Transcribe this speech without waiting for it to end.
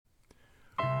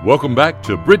Welcome back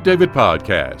to Britt David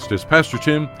Podcast as Pastor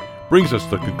Tim brings us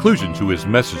the conclusion to his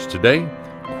message today,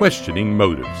 Questioning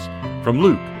Motives, from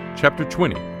Luke chapter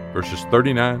 20, verses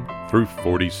 39 through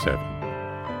 47.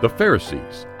 The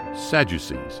Pharisees,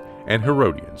 Sadducees, and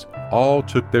Herodians all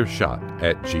took their shot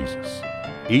at Jesus.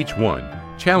 Each one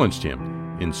challenged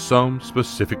him in some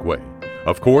specific way.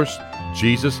 Of course,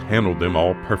 Jesus handled them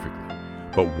all perfectly.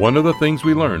 But one of the things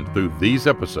we learned through these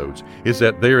episodes is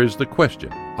that there is the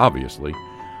question, obviously,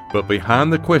 but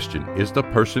behind the question is the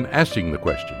person asking the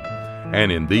question.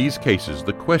 And in these cases,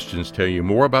 the questions tell you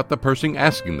more about the person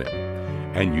asking them,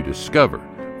 and you discover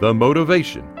the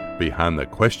motivation behind the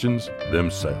questions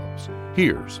themselves.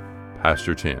 Here's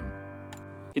Pastor Tim.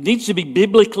 It needs to be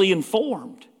biblically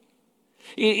informed.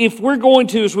 If we're going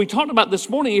to, as we talked about this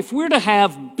morning, if we're to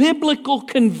have biblical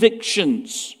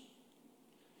convictions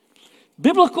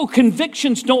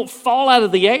don't fall out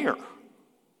of the air.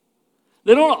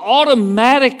 They don't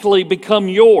automatically become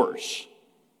yours.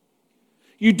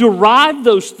 You derive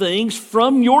those things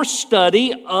from your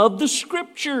study of the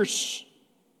Scriptures.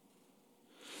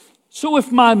 So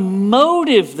if my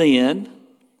motive then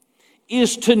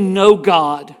is to know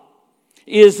God,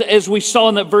 is, as we saw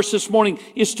in that verse this morning,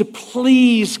 is to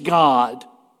please God,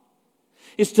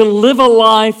 is to live a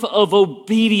life of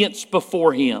obedience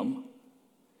before Him,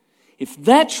 if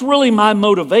that's really my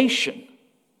motivation,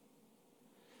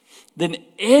 then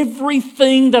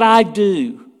everything that I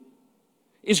do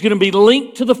is going to be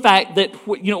linked to the fact that,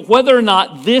 whether or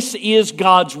not this is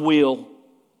God's will.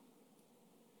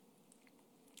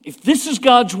 If this is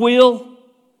God's will,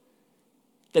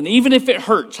 then even if it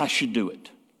hurts, I should do it.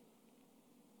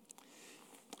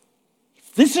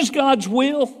 If this is God's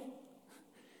will,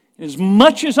 as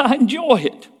much as I enjoy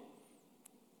it,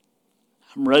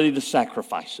 I'm ready to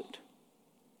sacrifice it.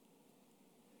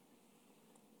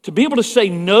 To be able to say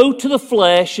no to the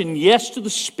flesh and yes to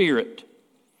the Spirit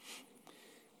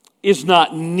is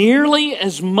not nearly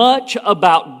as much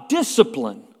about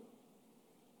discipline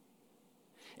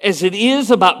as it is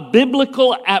about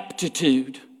biblical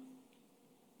aptitude.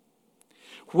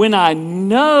 When I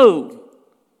know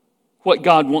what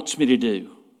God wants me to do,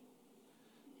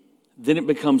 then it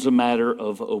becomes a matter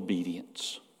of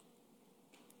obedience.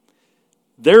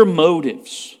 Their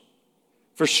motives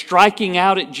for striking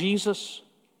out at Jesus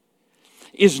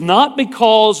is not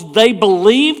because they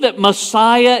believe that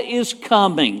Messiah is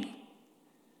coming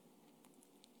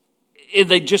and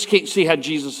they just can't see how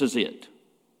Jesus is it.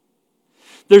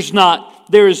 There is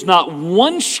not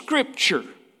one scripture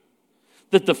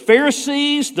that the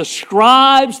Pharisees, the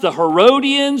scribes, the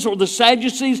Herodians, or the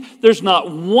Sadducees, there's not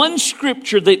one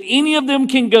scripture that any of them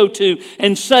can go to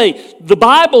and say, the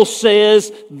Bible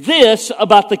says this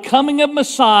about the coming of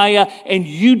Messiah and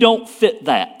you don't fit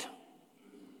that.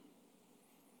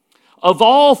 Of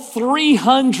all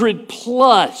 300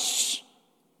 plus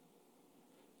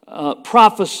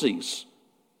prophecies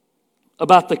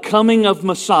about the coming of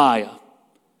Messiah,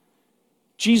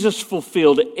 Jesus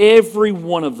fulfilled every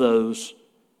one of those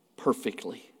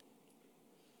perfectly.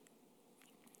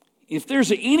 If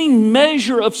there's any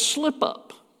measure of slip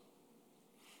up,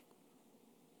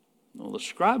 well, the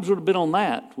scribes would have been on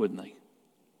that, wouldn't they?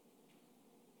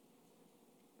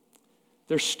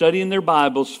 They're studying their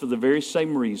Bibles for the very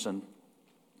same reason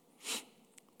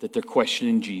that they're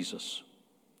questioning Jesus.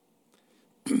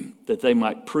 That they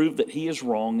might prove that He is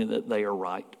wrong and that they are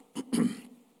right. It's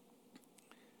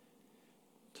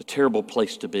a terrible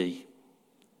place to be,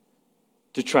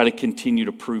 to try to continue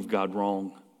to prove God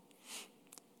wrong.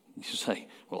 You say,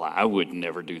 well, I would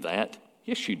never do that.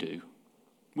 Yes, you do.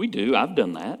 We do. I've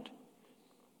done that.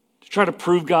 To try to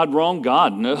prove God wrong?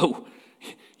 God, no.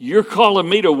 You're calling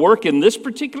me to work in this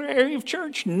particular area of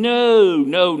church?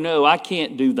 No, I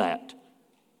can't do that.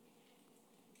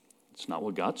 It's not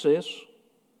what God says.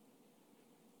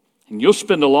 And you'll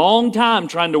spend a long time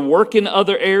trying to work in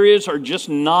other areas or just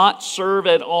not serve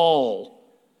at all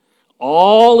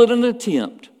in an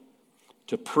attempt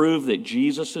to prove that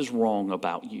Jesus is wrong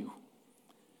about you.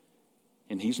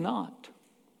 And He's not.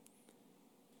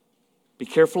 Be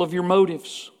careful of your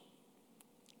motives.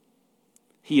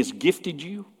 He has gifted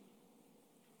you.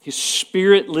 His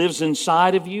Spirit lives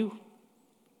inside of you.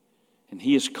 And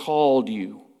He has called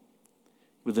you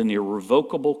with an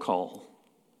irrevocable call.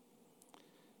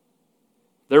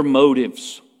 Their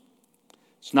motives,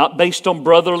 it's not based on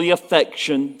brotherly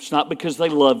affection. It's not because they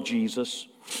love Jesus.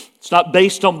 It's not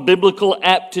based on biblical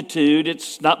aptitude.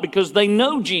 It's not because they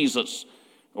know Jesus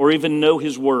or even know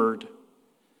His Word.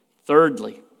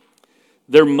 Thirdly,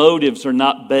 their motives are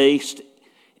not based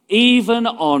even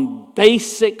on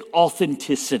basic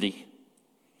authenticity.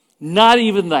 Not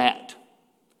even that.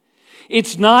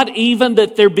 It's not even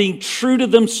that they're being true to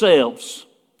themselves.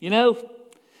 You know,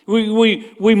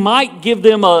 we might give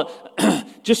them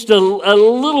just a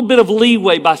little bit of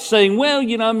leeway by saying, well,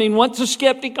 once a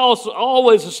skeptic,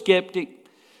 always a skeptic.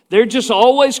 They're just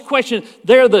always questioning.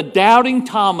 They're the doubting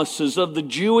Thomases of the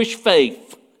Jewish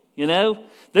faith,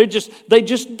 They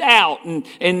just doubt,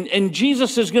 and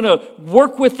Jesus is going to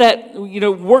work with that,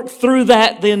 work through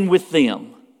that then with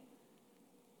them.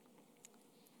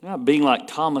 They're not being like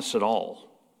Thomas at all.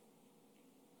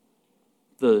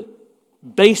 The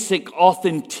basic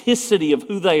authenticity of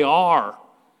who they are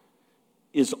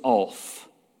is off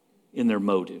in their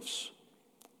motives.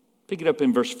 Pick it up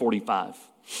in verse 45.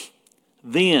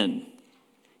 Then,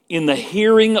 in the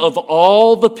hearing of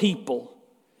all the people,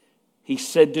 he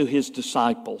said to his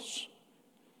disciples.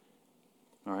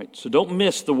 All right, so don't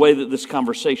miss the way that this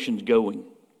conversation's going.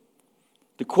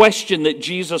 The question that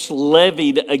Jesus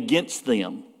levied against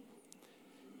them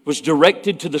was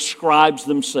directed to the scribes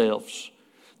themselves.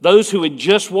 Those who had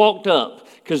just walked up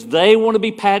because they want to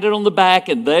be patted on the back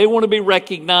and they want to be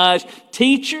recognized.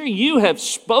 Teacher, you have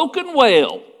spoken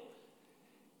well.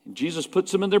 And Jesus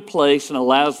puts them in their place and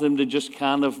allows them to just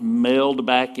kind of meld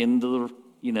back into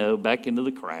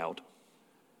the crowd.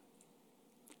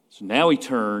 So now he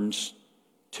turns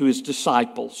to his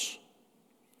disciples,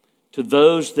 to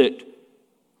those that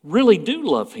really do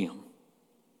love him,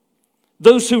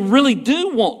 those who really do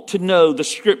want to know the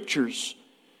Scriptures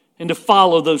and to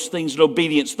follow those things in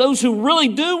obedience, those who really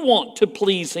do want to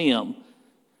please him.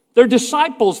 They're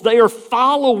disciples, they are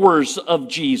followers of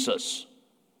Jesus.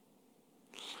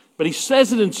 But he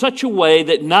says it in such a way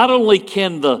that not only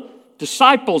can the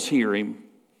disciples hear him,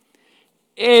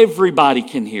 everybody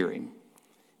can hear him,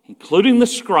 including the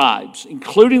scribes,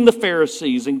 including the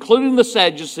Pharisees, including the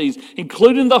Sadducees,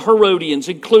 including the Herodians,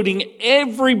 including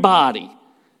everybody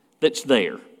that's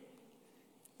there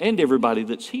and everybody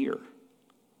that's here.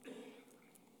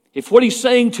 If what he's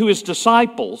saying to his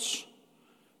disciples,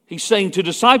 he's saying to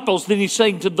disciples, then he's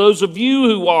saying to those of you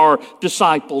who are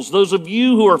disciples, those of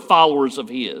you who are followers of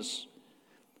his.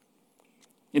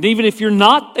 And even if you're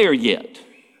not there yet,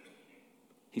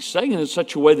 he's saying it in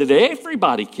such a way that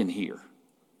everybody can hear.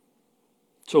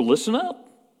 So listen up.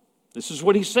 This is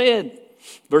what he said.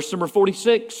 Verse number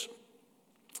 46.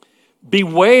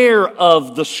 Beware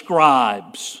of the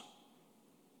scribes.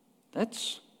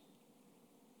 That's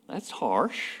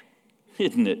harsh,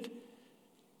 isn't it?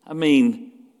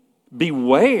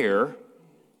 Beware.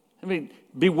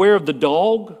 Beware of the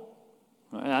dog.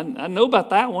 I know about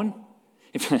that one.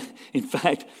 In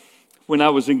fact, when I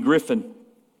was in Griffin,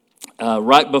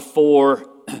 right before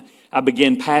I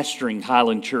began pastoring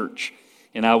Highland Church,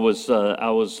 and I was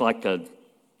like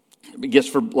I guess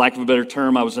for lack of a better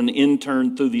term, I was an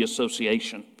intern through the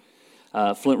association,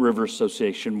 Flint River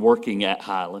Association, working at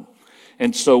Highland.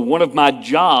 And so one of my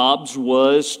jobs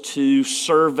was to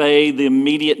survey the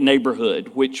immediate neighborhood,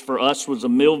 which for us was a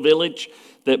mill village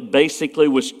that basically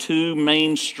was two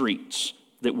main streets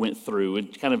that went through.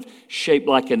 It kind of shaped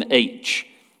like an H,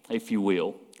 if you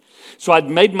will. So I'd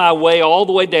made my way all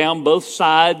the way down both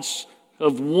sides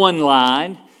of one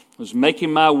line, was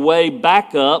making my way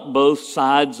back up both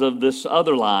sides of this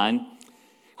other line,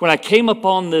 when I came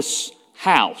upon this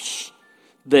house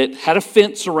that had a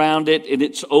fence around it, and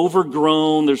it's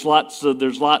overgrown. There's lots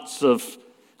of.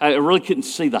 I really couldn't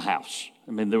see the house.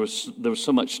 There was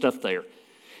so much stuff there,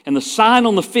 and the sign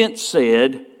on the fence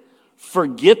said,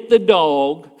 "Forget the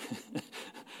dog,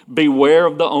 beware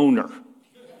of the owner."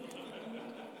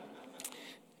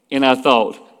 And I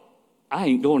thought, I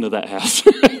ain't going to that house.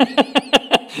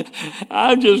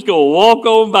 I'm just going to walk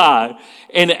on by.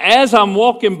 And as I'm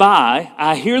walking by,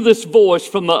 I hear this voice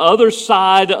from the other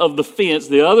side of the fence,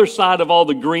 the other side of all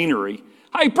the greenery.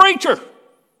 "Hey, preacher,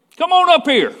 come on up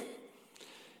here."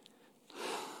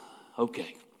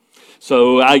 Okay.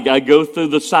 So I go through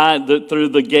through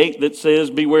the gate that says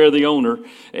 "Beware the owner,"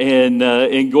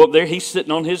 and go up there. He's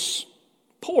sitting on his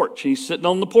porch. He's sitting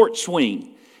on the porch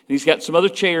swing. He's got some other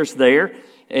chairs there,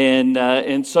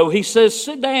 and so he says,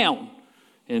 "Sit down."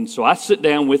 And so I sit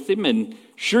down with him, and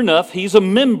sure enough, he's a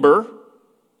member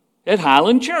at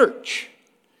Highland Church,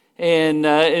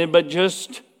 but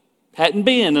just hadn't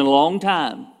been in a long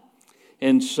time.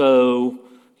 And so,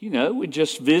 we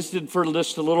just visited for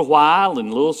just a little while,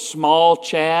 and a little small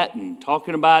chat, and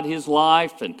talking about his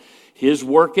life and his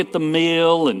work at the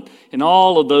mill, and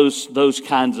all of those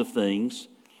kinds of things.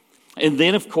 And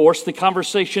then, of course, the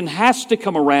conversation has to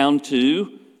come around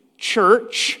to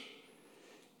church,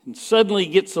 and suddenly it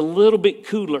gets a little bit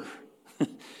cooler.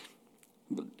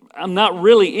 I'm not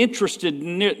really interested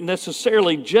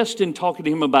necessarily just in talking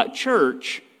to him about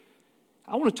church.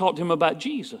 I want to talk to him about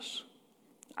Jesus.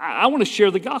 I want to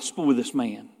share the gospel with this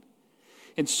man.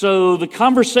 And so the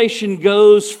conversation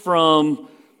goes from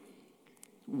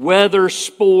weather,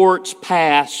 sports,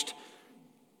 past,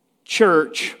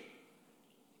 church,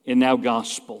 and now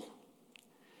gospel.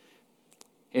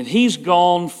 And he's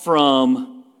gone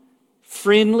from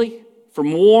friendly,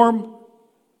 from warm,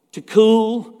 to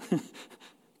cool,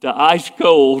 to ice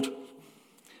cold.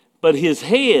 But his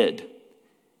head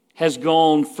has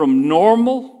gone from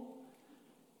normal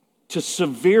to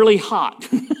severely hot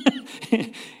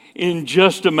in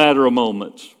just a matter of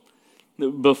moments.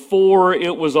 Before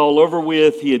it was all over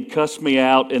with, he had cussed me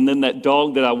out, and then that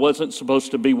dog that I wasn't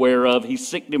supposed to beware of, he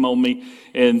sicked him on me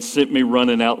and sent me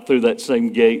running out through that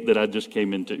same gate that I just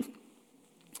came into.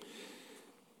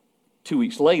 2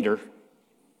 weeks later,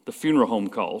 the funeral home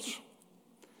calls.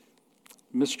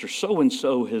 Mr.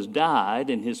 So-and-so has died,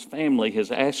 and his family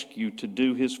has asked you to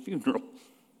do his funeral.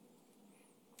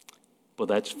 Well,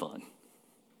 that's fun.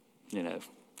 It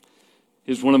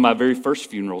was one of my very first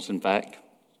funerals, in fact.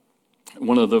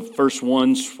 One of the first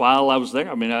ones while I was there.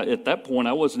 At that point,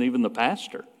 I wasn't even the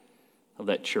pastor of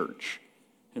that church.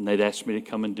 And they'd asked me to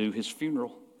come and do his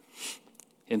funeral.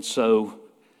 And so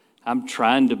I'm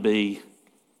trying to be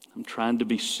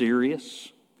serious.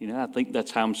 I think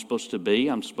that's how I'm supposed to be.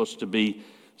 I'm supposed to be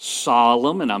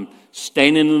solemn, and I'm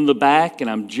standing in the back, and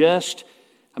I'm just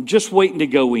waiting to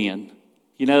go in.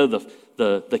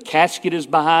 The casket is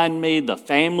behind me, the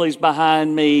family's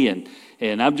behind me,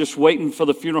 and I'm just waiting for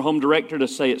the funeral home director to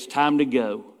say it's time to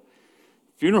go.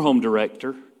 Funeral home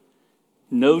director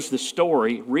knows the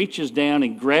story, reaches down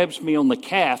and grabs me on the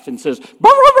calf and says, "Bow,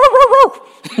 bow, bow, bow, bow."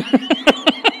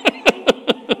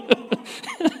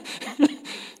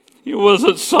 It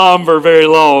wasn't somber very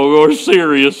long or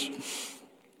serious.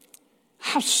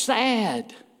 How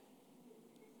sad.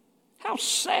 How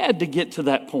sad to get to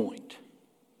that point.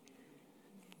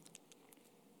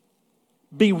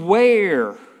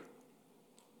 Beware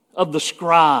of the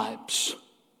scribes.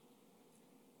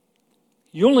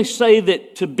 You only say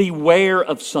that to beware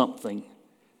of something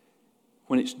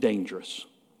when it's dangerous.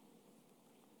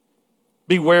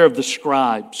 Beware of the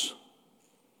scribes.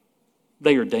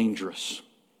 They are dangerous.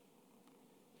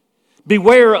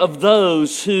 Beware of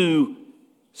those who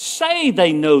say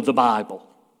they know the Bible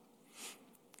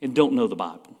and don't know the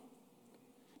Bible.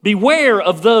 Beware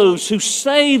of those who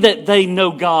say that they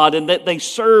know God and that they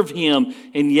serve Him,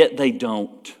 and yet they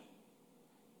don't.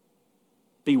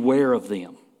 Beware of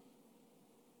them.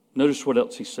 Notice what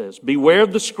else he says. Beware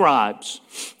of the scribes,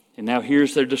 and now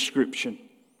here's their description,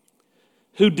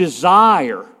 who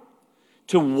desire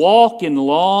to walk in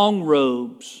long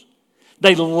robes.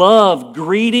 They love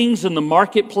greetings in the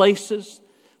marketplaces,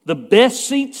 the best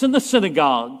seats in the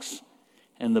synagogues,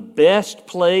 and the best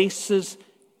places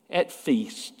at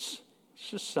feasts. Let's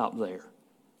just stop there.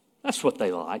 That's what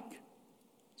they like.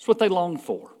 That's what they long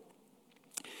for.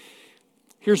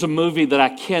 Here's a movie that I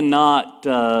cannot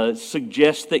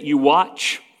suggest that you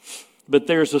watch, but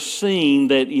there's a scene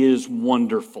that is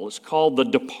wonderful. It's called The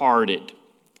Departed.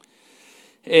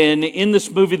 And in this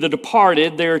movie, The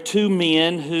Departed, there are two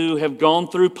men who have gone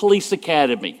through police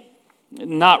academy.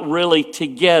 Not really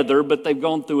together, but they've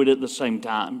gone through it at the same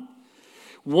time.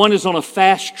 One is on a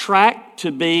fast track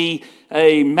to be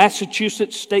a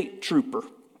Massachusetts state trooper.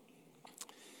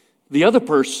 The other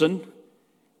person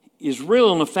is really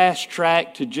on a fast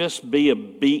track to just be a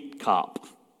beat cop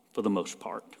for the most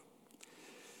part.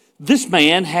 This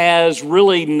man has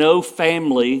really no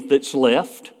family that's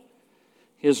left.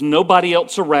 He has nobody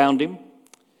else around him.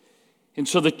 And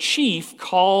so the chief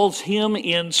calls him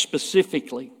in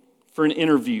specifically for an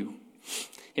interview.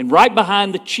 And right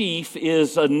behind the chief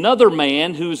is another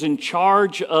man who's in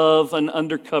charge of an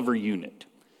undercover unit.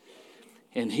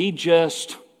 And he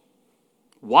just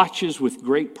watches with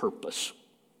great purpose.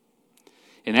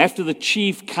 And after the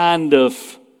chief kind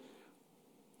of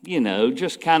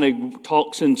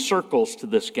talks in circles to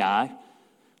this guy,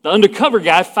 the undercover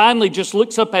guy finally just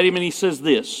looks up at him and he says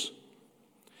this: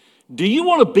 "Do you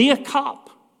want to be a cop?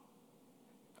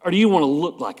 Or do you want to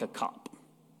look like a cop?"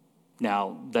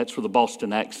 Now, that's with a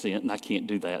Boston accent, and I can't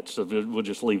do that, so we'll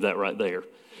just leave that right there. Do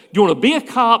you want to be a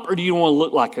cop, or do you want to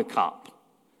look like a cop?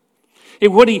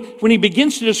 And when he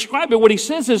begins to describe it, what he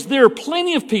says is there are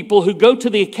plenty of people who go to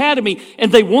the academy,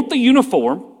 and they want the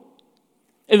uniform,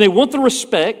 and they want the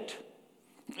respect.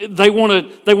 They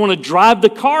want to drive the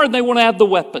car, and they want to have the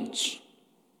weapons.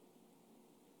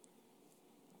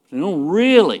 They don't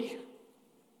really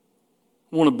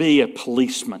want to be a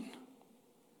policeman.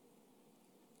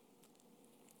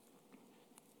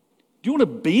 Do you want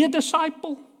to be a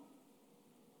disciple?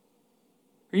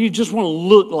 Or you just want to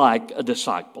look like a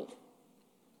disciple?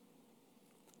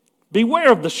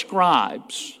 Beware of the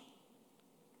scribes.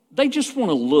 They just want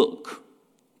to look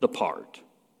the part.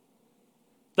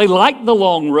 They like the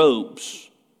long robes.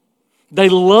 They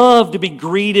love to be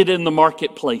greeted in the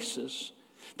marketplaces.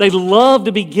 They love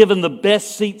to be given the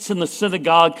best seats in the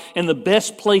synagogue and the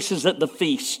best places at the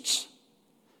feasts.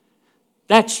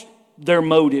 That's their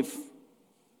motive.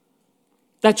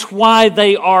 That's why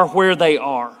they are where they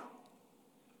are.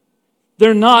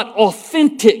 They're not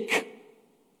authentic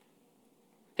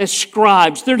as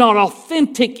scribes. They're not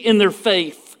authentic in their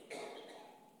faith.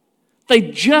 They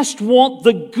just want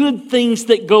the good things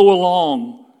that go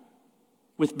along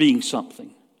with being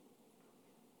something.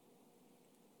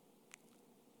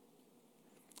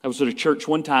 I was at a church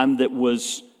one time that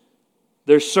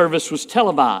their service was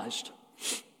televised.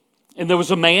 And there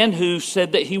was a man who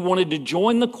said that he wanted to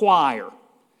join the choir.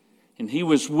 And he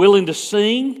was willing to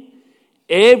sing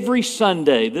every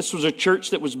Sunday. This was a church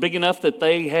that was big enough that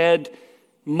they had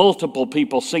multiple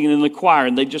people singing in the choir.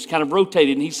 And they just kind of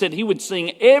rotated. And he said he would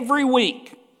sing every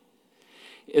week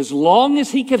as long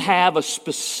as he could have a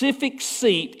specific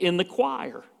seat in the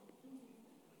choir.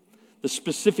 The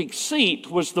specific seat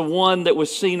was the one that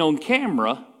was seen on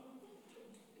camera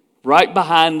right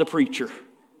behind the preacher.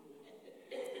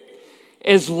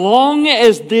 As long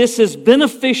as this is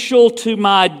beneficial to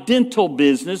my dental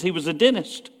business, he was a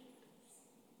dentist,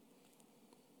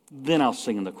 then I'll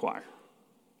sing in the choir.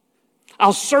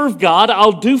 I'll serve God,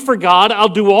 I'll do for God, I'll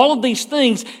do all of these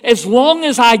things as long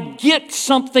as I get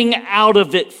something out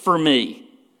of it for me.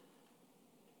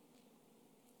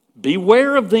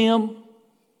 Beware of them.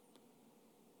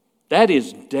 That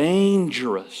is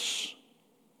dangerous.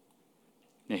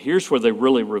 Now here's where they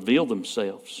really reveal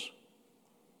themselves.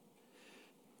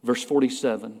 Verse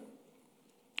 47.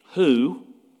 Who,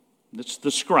 it's the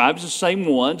scribes, the same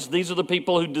ones, these are the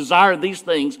people who desire these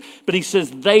things, but he says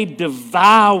they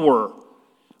devour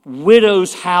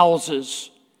widows' houses,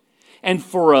 and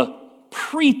for a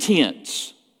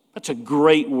pretense, that's a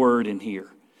great word in here,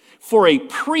 for a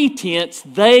pretense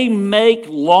they make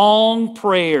long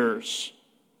prayers.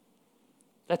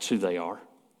 That's who they are.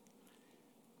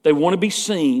 They want to be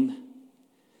seen.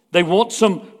 They want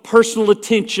some personal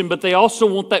attention, but they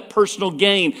also want that personal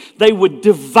gain. They would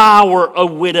devour a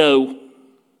widow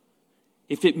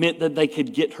if it meant that they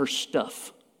could get her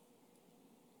stuff.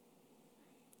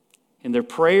 And their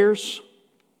prayers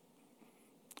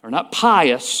are not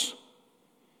pious.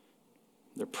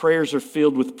 Their prayers are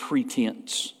filled with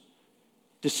pretense,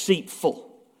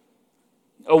 deceitful,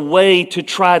 a way to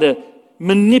try to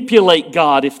manipulate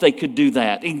God if they could do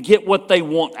that and get what they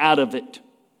want out of it.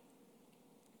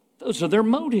 Those are their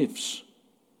motives.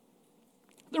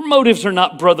 Their motives are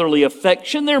not brotherly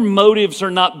affection. Their motives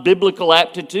are not biblical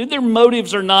aptitude. Their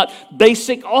motives are not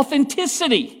basic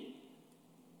authenticity.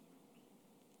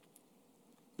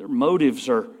 Their motives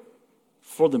are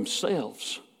for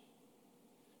themselves.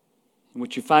 And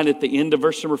what you find at the end of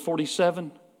verse number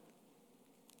 47,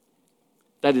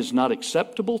 that is not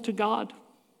acceptable to God,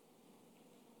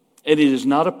 and it is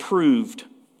not approved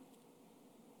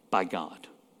by God.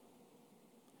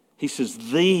 He says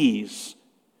these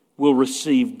will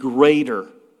receive greater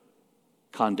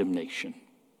condemnation.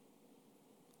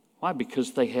 Why?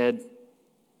 Because they had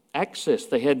access,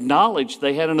 they had knowledge,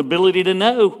 they had an ability to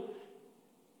know.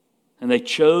 And they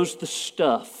chose the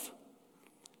stuff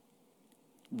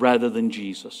rather than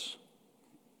Jesus.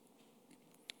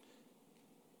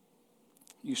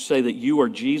 You say that you are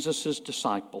Jesus'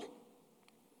 disciple.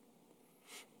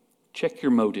 Check your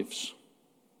motives.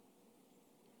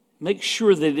 Make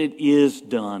sure that it is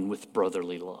done with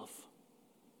brotherly love.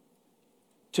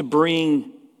 To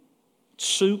bring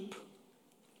soup.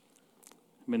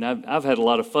 I mean, I've had a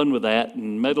lot of fun with that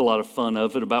and made a lot of fun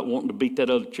of it about wanting to beat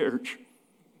that other church.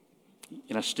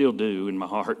 And I still do in my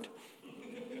heart.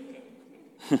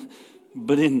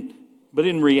 But in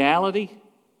reality,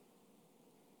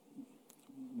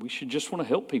 we should just want to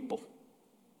help people.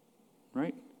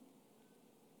 Right?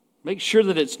 Make sure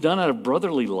that it's done out of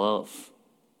brotherly love.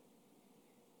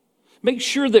 Make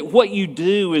sure that what you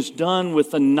do is done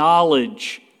with the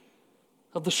knowledge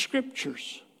of the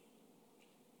Scriptures.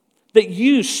 That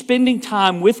you spending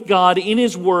time with God in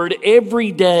His Word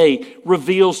every day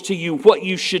reveals to you what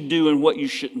you should do and what you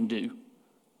shouldn't do.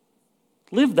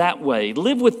 Live that way.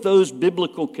 Live with those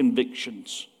biblical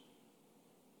convictions.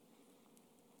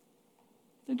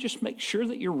 And just make sure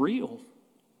that you're real.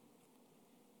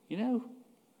 You know,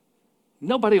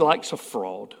 nobody likes a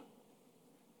fraud.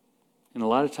 And a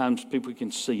lot of times people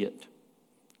can see it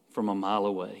from a mile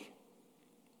away.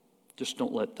 Just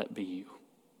don't let that be you.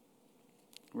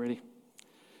 Ready?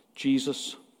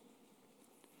 Jesus,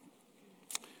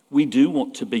 we do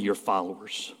want to be your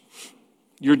followers.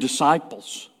 your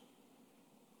disciples.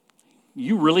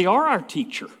 You really are our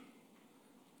teacher.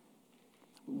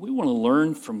 We want to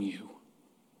learn from you.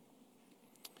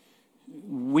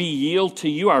 We yield to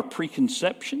you our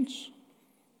preconceptions.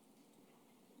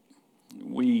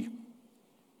 We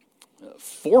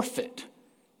forfeit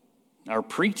our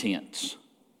pretense.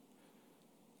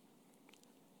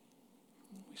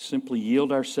 We simply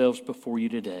yield ourselves before you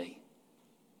today,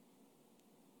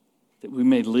 that we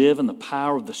may live in the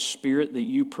power of the Spirit that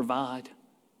you provide,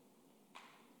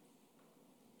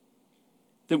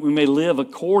 that we may live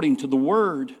according to the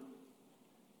Word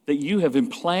that you have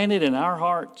implanted in our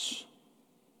hearts,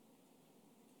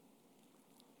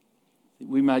 that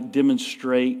we might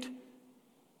demonstrate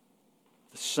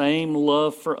the same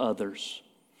love for others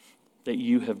that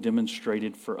you have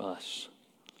demonstrated for us.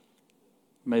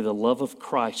 May the love of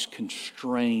Christ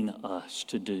constrain us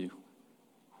to do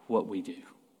what we do.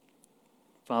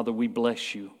 Father, we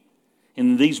bless you.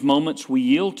 In these moments, we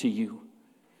yield to you,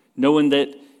 knowing that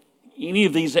any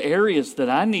of these areas that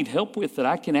I need help with, that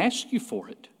I can ask you for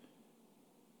it.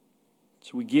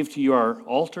 So we give to you our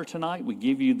altar tonight. We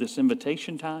give you this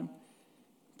invitation time.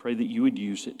 Pray that you would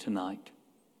use it tonight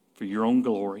for your own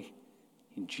glory.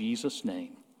 In Jesus'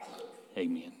 name,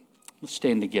 amen. Let's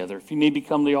stand together. If you need to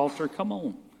come to the altar, come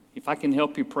on. If I can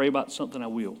help you pray about something, I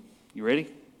will. You ready?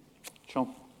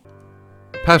 Sean.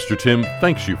 Pastor Tim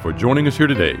thanks you for joining us here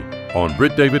today on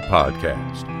Britt David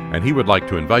Podcast, and he would like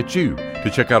to invite you to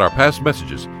check out our past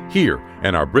messages here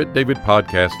in our Britt David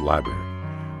Podcast library.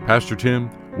 Pastor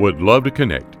Tim would love to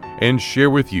connect and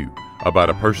share with you about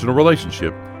a personal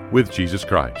relationship with Jesus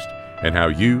Christ and how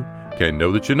you can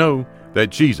know that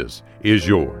Jesus is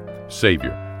your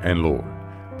Savior and Lord.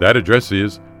 That address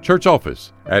is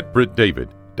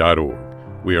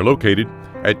churchoffice@brittdavid.org. We are located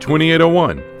at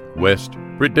 2801 West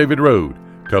Britt David Road,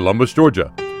 Columbus,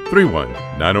 Georgia,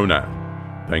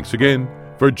 31909. Thanks again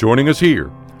for joining us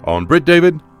here on Britt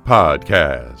David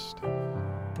Podcast.